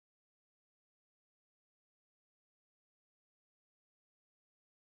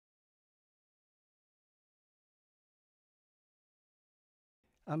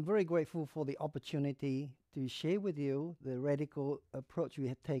I'm very grateful for the opportunity to share with you the radical approach we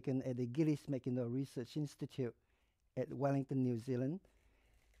have taken at the Gillies McIndoe Research Institute at Wellington, New Zealand,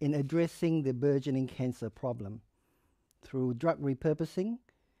 in addressing the burgeoning cancer problem through drug repurposing,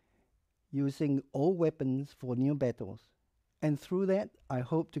 using old weapons for new battles. And through that, I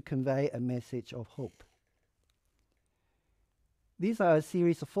hope to convey a message of hope. These are a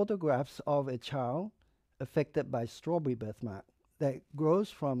series of photographs of a child affected by strawberry birthmark that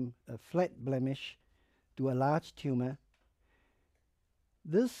grows from a flat blemish to a large tumor.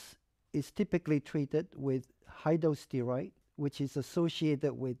 This is typically treated with high-dose steroid, which is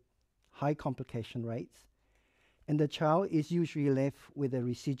associated with high complication rates, and the child is usually left with a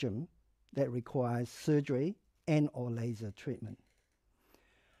residuum that requires surgery and or laser treatment.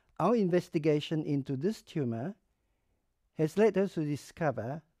 Our investigation into this tumor has led us to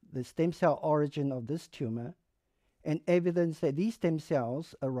discover the stem cell origin of this tumor and evidence that these stem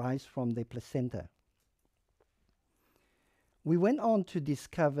cells arise from the placenta. We went on to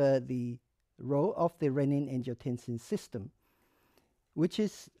discover the role of the renin-angiotensin system, which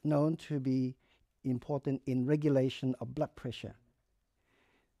is known to be important in regulation of blood pressure.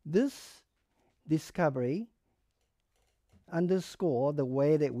 This discovery underscores the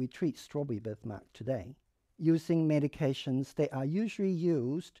way that we treat strawberry birthmark today, using medications that are usually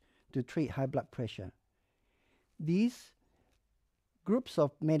used to treat high blood pressure. These groups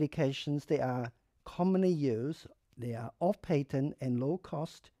of medications that are commonly used, they are off-patent and low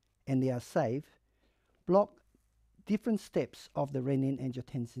cost, and they are safe, block different steps of the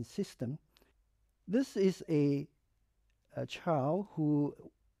renin-angiotensin system. This is a child who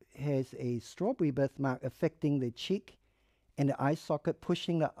has a strawberry birthmark affecting the cheek and the eye socket,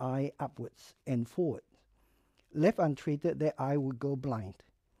 pushing the eye upwards and forward. Left untreated, their eye would go blind.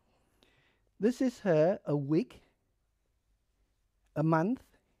 This is her a week, a month,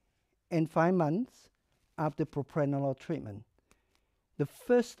 and 5 months after propranolol treatment. The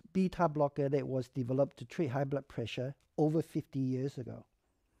first beta blocker that was developed to treat high blood pressure over 50 years ago.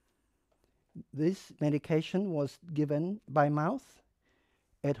 This medication was given by mouth,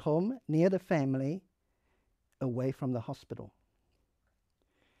 at home, near the family, away from the hospital.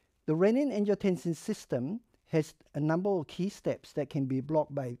 The renin-angiotensin system has a number of key steps that can be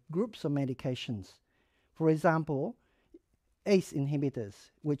blocked by groups of medications. For example, ACE inhibitors,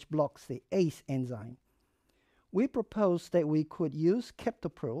 which blocks the ACE enzyme. We proposed that we could use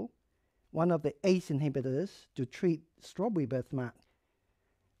captopril, one of the ACE inhibitors, to treat strawberry birthmark.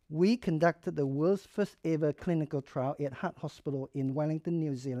 We conducted the world's first ever clinical trial at Heart Hospital in Wellington,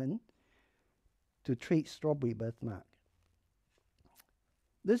 New Zealand, to treat strawberry birthmark.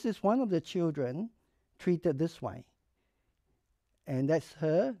 This is one of the children treated this way. And that's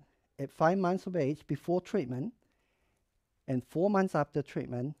her at 5 months of age before treatment, and 4 months after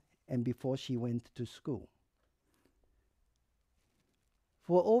treatment, and before she went to school.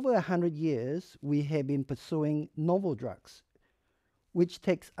 For over 100 years, we have been pursuing novel drugs, which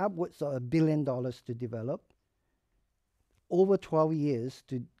takes upwards of $1 billion to develop, over 12 years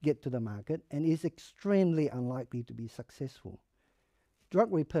to get to the market, and is extremely unlikely to be successful.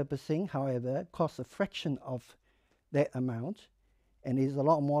 Drug repurposing, however, costs a fraction of that amount and is a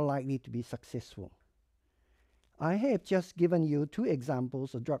lot more likely to be successful. I have just given you 2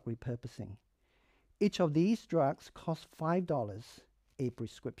 examples of drug repurposing. Each of these drugs costs $5 a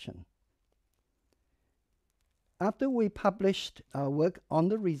prescription. After we published our work on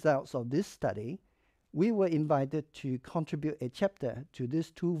the results of this study, we were invited to contribute a chapter to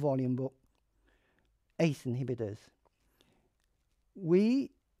this 2-volume book, ACE inhibitors. We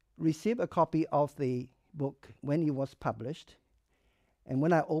received a copy of the book when it was published, and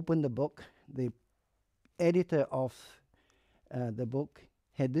when I opened the book, the editor of the book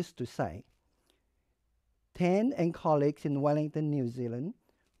had this to say: Tan and colleagues in Wellington, New Zealand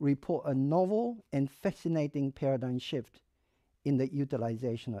report a novel and fascinating paradigm shift in the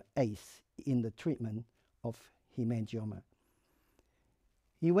utilization of ACE in the treatment of hemangioma.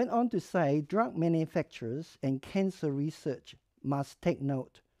 He went on to say drug manufacturers and cancer research must take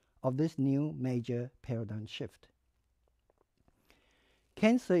note of this new major paradigm shift.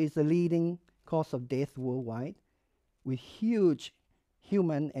 Cancer is the leading cause of death worldwide, with huge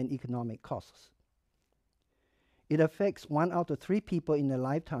human and economic costs. It affects 1 out of 3 people in their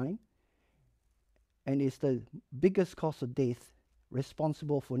lifetime and is the biggest cause of death,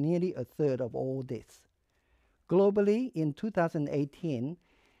 responsible for nearly 1/3 of all deaths. Globally, in 2018,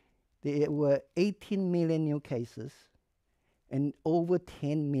 there were 18 million new cases and over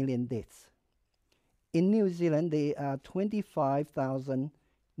 10 million deaths. In New Zealand, there are 25,000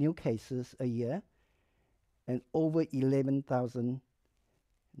 new cases a year and over 11,000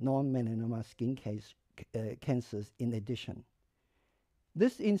 non-melanoma skin cancers in addition.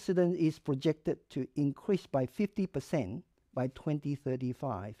 This incidence is projected to increase by 50% by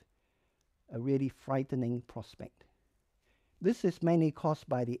 2035, a really frightening prospect. This is mainly caused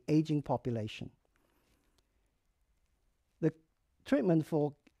by the aging population. The treatment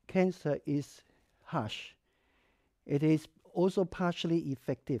for cancer is harsh. It is also partially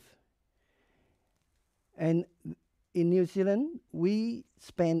effective. And in New Zealand, we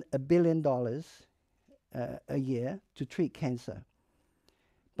spend $1 billion a year to treat cancer.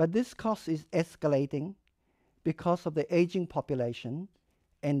 But this cost is escalating because of the aging population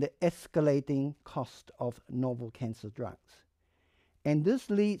and the escalating cost of novel cancer drugs. And this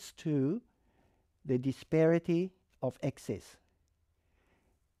leads to the disparity of access.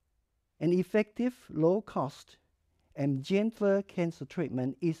 An effective, low cost, and gentler cancer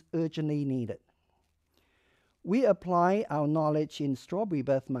treatment is urgently needed. We apply our knowledge in strawberry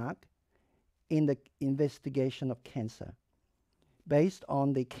birthmark in the investigation of cancer, based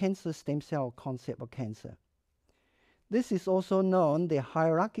on the cancer stem cell concept of cancer. This is also known the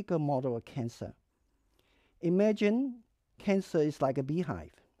hierarchical model of cancer. Imagine cancer is like a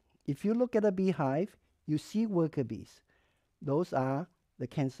beehive. If you look at a beehive, you see worker bees. Those are the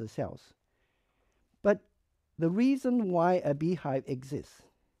cancer cells. But the reason why a beehive exists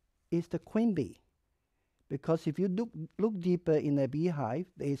is the queen bee. Because if you look deeper in a beehive,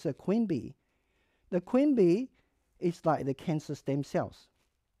 there is a queen bee. The queen bee is like the cancer stem cells.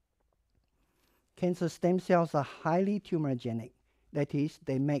 Cancer stem cells are highly tumorigenic. That is,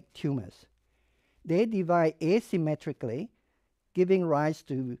 they make tumors. They divide asymmetrically, giving rise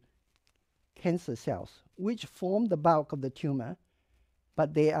to cancer cells, which form the bulk of the tumor,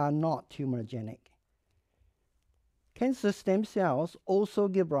 but they are not tumorigenic. Cancer stem cells also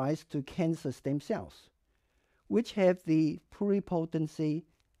give rise to cancer stem cells, which have the pluripotency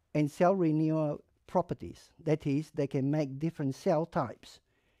and cell renewal properties. That is, they can make different cell types,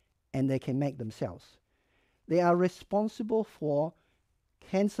 and they can make themselves. They are responsible for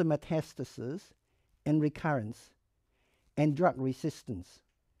cancer metastasis and recurrence and drug resistance.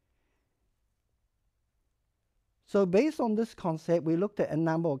 So based on this concept, we looked at a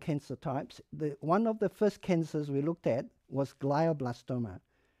number of cancer types. One of the first cancers we looked at was glioblastoma,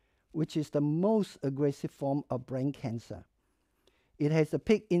 which is the most aggressive form of brain cancer. It has a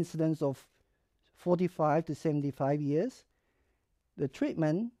peak incidence of 45 to 75 years. The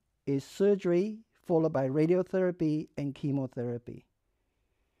treatment is surgery followed by radiotherapy and chemotherapy.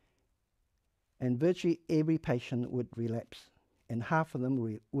 And virtually every patient would relapse, and half of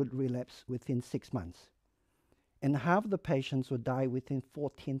them would relapse within 6 months. And half of the patients would die within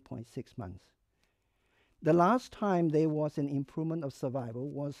 14.6 months. The last time there was an improvement of survival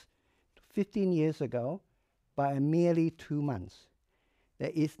was 15 years ago by merely 2 months.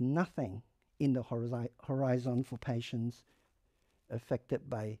 There is nothing in the horizon for patients affected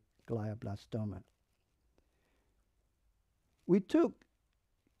by glioblastoma. We took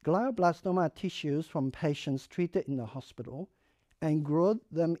glioblastoma tissues from patients treated in the hospital and grew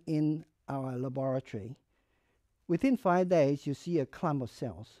them in our laboratory. Within 5 days, you see a clump of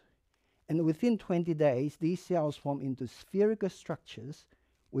cells. And within 20 days, these cells form into spherical structures.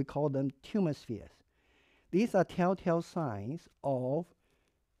 We call them tumor spheres. These are telltale signs of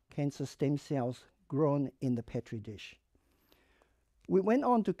cancer stem cells grown in the petri dish. We went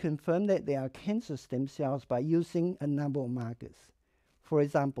on to confirm that they are cancer stem cells by using a number of markers. For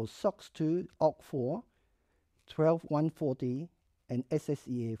example, SOX2, OCT4, 12140, and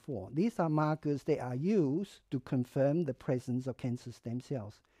SSEA4. These are markers that are used to confirm the presence of cancer stem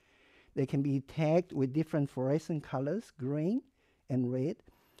cells. They can be tagged with different fluorescent colors, green and red.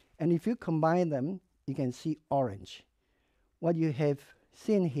 And if you combine them, you can see orange. What you have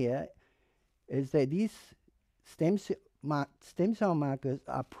seen here is that these stem cell markers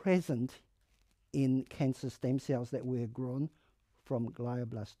are present in cancer stem cells that were grown from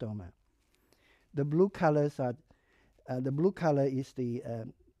glioblastoma. The blue colors are the blue color is the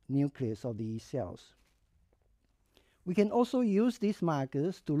nucleus of these cells. We can also use these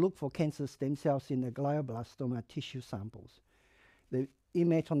markers to look for cancer stem cells in the glioblastoma tissue samples. The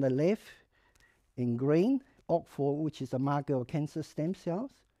image on the left in green, OCT4, which is a marker of cancer stem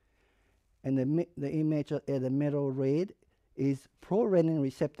cells, and the image at the middle red is pro-renin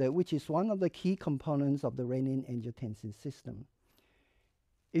receptor, which is one of the key components of the renin-angiotensin system.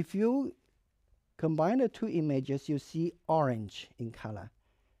 If you combine the two images, you see orange in color.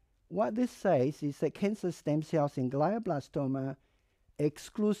 What this says is that cancer stem cells in glioblastoma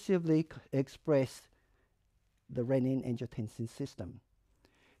exclusively express the renin-angiotensin system.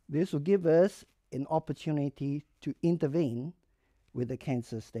 This will give us an opportunity to intervene with the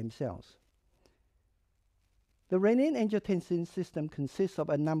cancer stem cells. The renin-angiotensin system consists of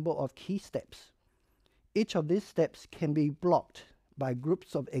a number of key steps. Each of these steps can be blocked by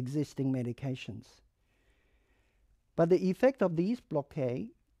groups of existing medications. But the effect of these blockade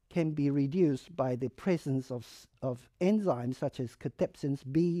can be reduced by the presence of enzymes such as cathepsins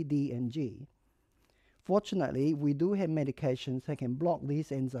B, D, and G. Fortunately, we do have medications that can block these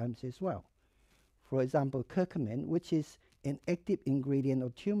enzymes as well. For example, curcumin, which is an active ingredient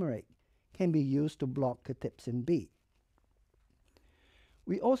of turmeric, can be used to block cathepsin B.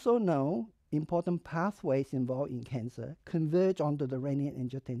 We also know important pathways involved in cancer converge onto the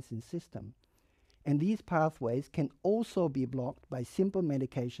renin-angiotensin system. And these pathways can also be blocked by simple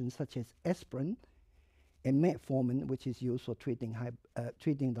medications such as aspirin and metformin, which is used for treating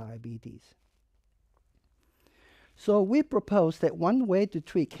diabetes. So we propose that one way to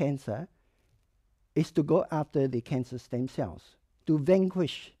treat cancer is to go after the cancer stem cells, to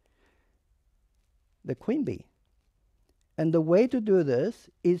vanquish the queen bee. And the way to do this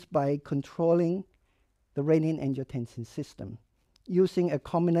is by controlling the renin-angiotensin system, using a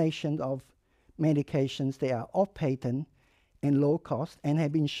combination of medications that are off-patent and low cost and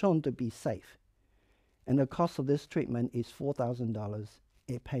have been shown to be safe. And the cost of this treatment is $4,000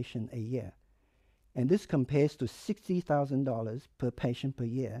 a patient a year. And this compares to $60,000 per patient per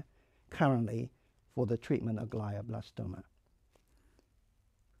year currently for the treatment of glioblastoma.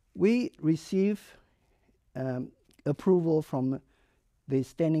 We receive approval from the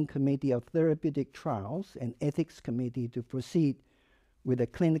Standing Committee of Therapeutic Trials and Ethics Committee to proceed with a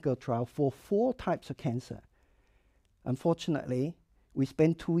clinical trial for 4 types of cancer. Unfortunately, we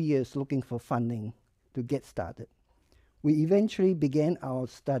spent 2 years looking for funding to get started. We eventually began our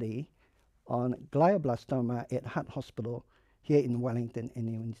study on glioblastoma at Hutt Hospital here in Wellington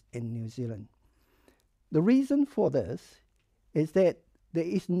in New Zealand. The reason for this is that there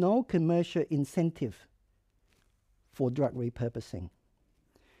is no commercial incentive for drug repurposing.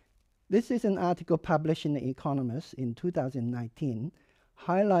 This is an article published in The Economist in 2019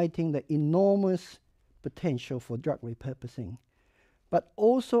 highlighting the enormous potential for drug repurposing, but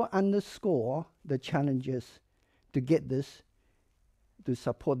also underscore the challenges to get this, to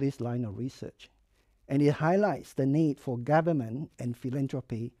support this line of research. And it highlights the need for government and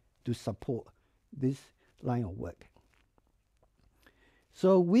philanthropy to support this line of work.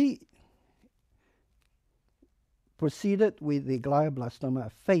 So we proceeded with the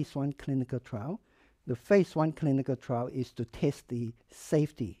glioblastoma phase 1 clinical trial. The phase 1 clinical trial is to test the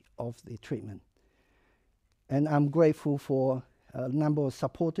safety of the treatment. And I'm grateful for a number of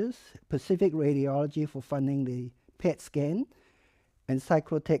supporters, Pacific Radiology for funding the PET scan, and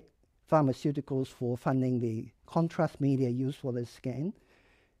Cyclotech Pharmaceuticals for funding the contrast media used for the scan,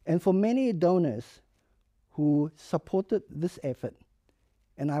 and for many donors who supported this effort.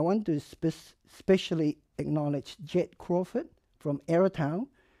 And I want to especially acknowledge Jed Crawford from Arrowtown.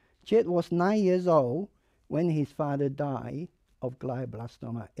 Jed was 9 years old when his father died of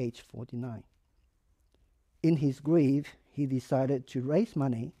glioblastoma, age 49. In his grief, he decided to raise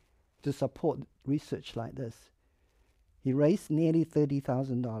money to support research like this. He raised nearly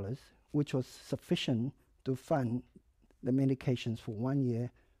 $30,000, which was sufficient to fund the medications for 1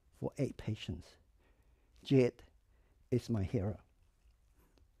 year for 8 patients. Jed is my hero.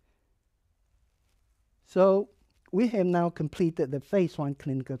 So we have now completed the phase 1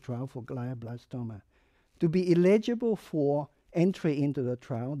 clinical trial for glioblastoma. To be eligible for entry into the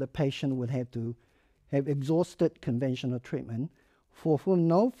trial, the patient would have to have exhausted conventional treatment for whom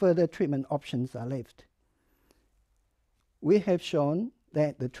no further treatment options are left. We have shown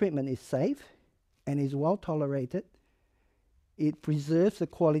that the treatment is safe and is well tolerated. It preserves the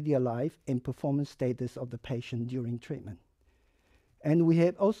quality of life and performance status of the patient during treatment. And we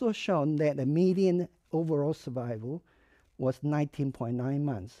have also shown that the median overall survival was 19.9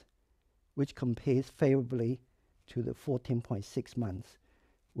 months, which compares favorably to the 14.6 months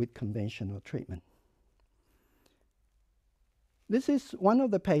with conventional treatment. This is one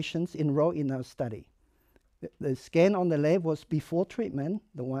of the patients enrolled in our study. The scan on the left was before treatment.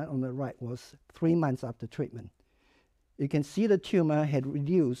 The one on the right was 3 months after treatment. You can see the tumor had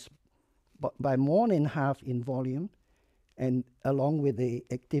reduced by more than half in volume and along with the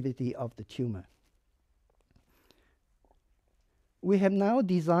activity of the tumor. We have now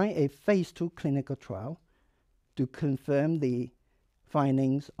designed a phase 2 clinical trial to confirm the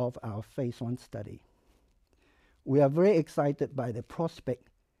findings of our phase 1 study. We are very excited by the prospect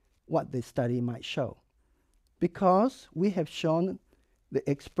what the study might show, because we have shown the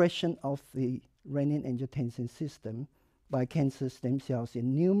expression of the renin-angiotensin system by cancer stem cells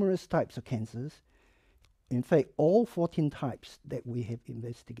in numerous types of cancers, in fact, all 14 types that we have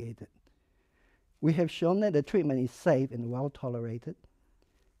investigated. We have shown that the treatment is safe and well tolerated.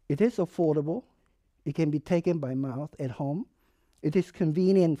 It is affordable. It can be taken by mouth at home. It is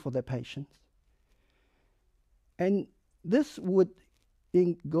convenient for the patients. And this would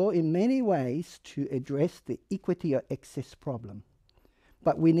go in many ways to address the equity or access problem.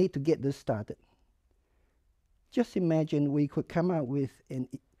 But we need to get this started. Just imagine we could come out with an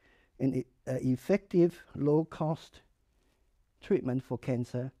effective, low-cost treatment for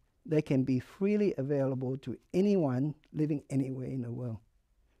cancer that can be freely available to anyone living anywhere in the world.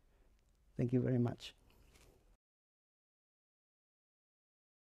 Thank you very much.